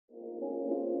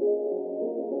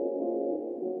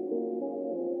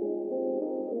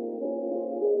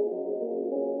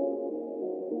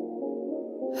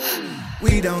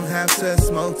We don't have to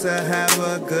smoke to have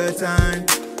a good time.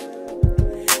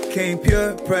 Came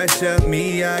pure pressure,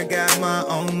 me, I got my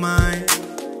own mind.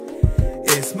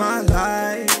 It's my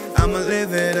life, I'ma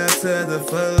live it up to the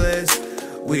fullest.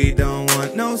 We don't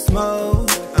want no smoke,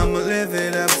 I'ma live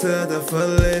it up to the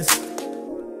fullest.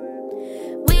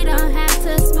 We don't have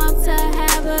to smoke to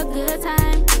have a good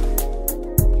time.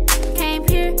 Came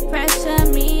pure pressure,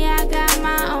 me, I got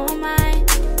my own mind.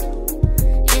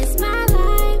 It's my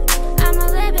life, I'ma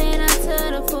live it up to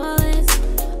the fullest.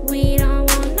 We don't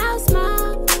want no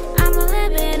smoke, I'ma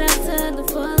live it up to the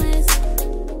fullest.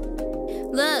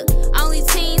 Look, only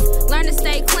teens, learn to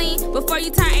stay clean. Before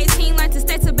you turn 18, learn to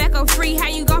stay tobacco free. How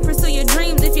you gon' pursue your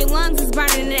dreams if your lungs is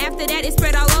burning? And after that, it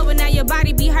spread all over, now your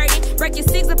body be hurting. Break your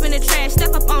sticks up in the trash,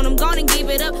 step up on them, go and give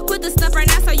it up. Quit the stuff right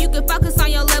now so you can focus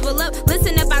on your level up.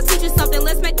 Listen up, I'll teach you something,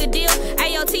 let's make a deal.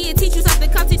 AOT, it teach you something,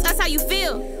 come teach us how you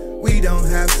feel. We don't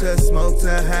have to smoke to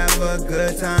have a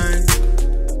good time.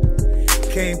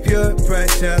 Came pure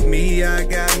pressure, me, I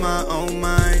got my own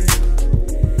mind.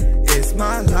 It's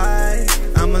my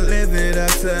life, I'ma live it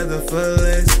up to the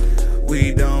fullest.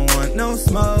 We don't want no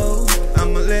smoke,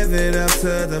 I'ma live it up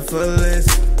to the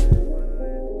fullest.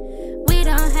 We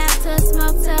don't have to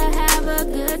smoke to have a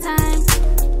good time.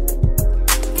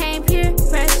 Came pure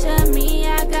pressure, me,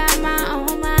 I got my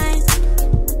own mind.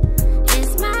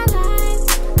 It's my life,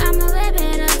 I'ma live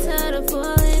it up to the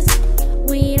fullest.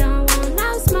 We don't want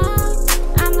no smoke,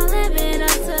 I'ma live it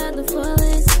up to the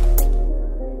fullest.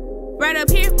 Right up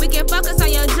here, we can focus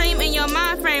on your dream and your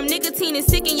mind frame. Nicotine is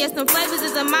sick and yes, them flavors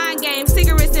is a mind game.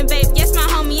 Cigarettes and vape, yes my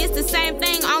homie, it's the same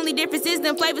thing. Only difference is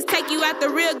them flavors take you out the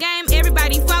real game.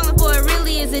 Everybody falling for it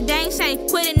really is a dang shame.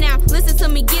 Quit it now, listen to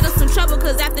me, get us some trouble.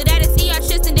 Cause after that it's ER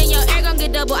trips and then your air gon'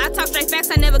 get double. I talk straight facts,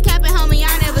 I never cap it, homie,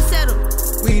 I never settle.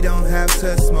 We don't have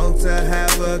to smoke to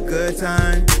have a good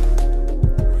time.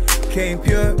 Came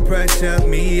pure pressure,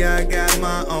 me, I got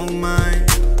my own mind.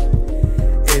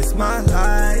 It's my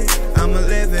life, I'ma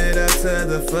live it up to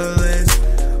the fullest.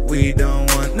 We don't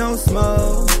want no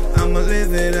smoke, I'ma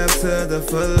live it up to the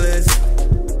fullest.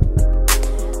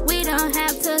 We don't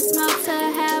have to smoke to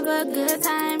have a good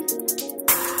time.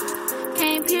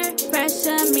 Came pure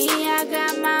pressure, me, I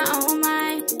got my own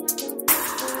mind.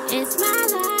 It's my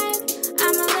life,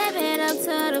 I'ma live it up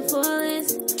to the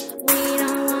fullest. We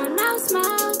don't want no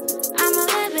smoke, I'ma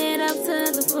live it up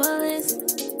to the fullest.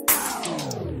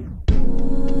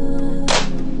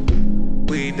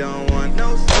 We don't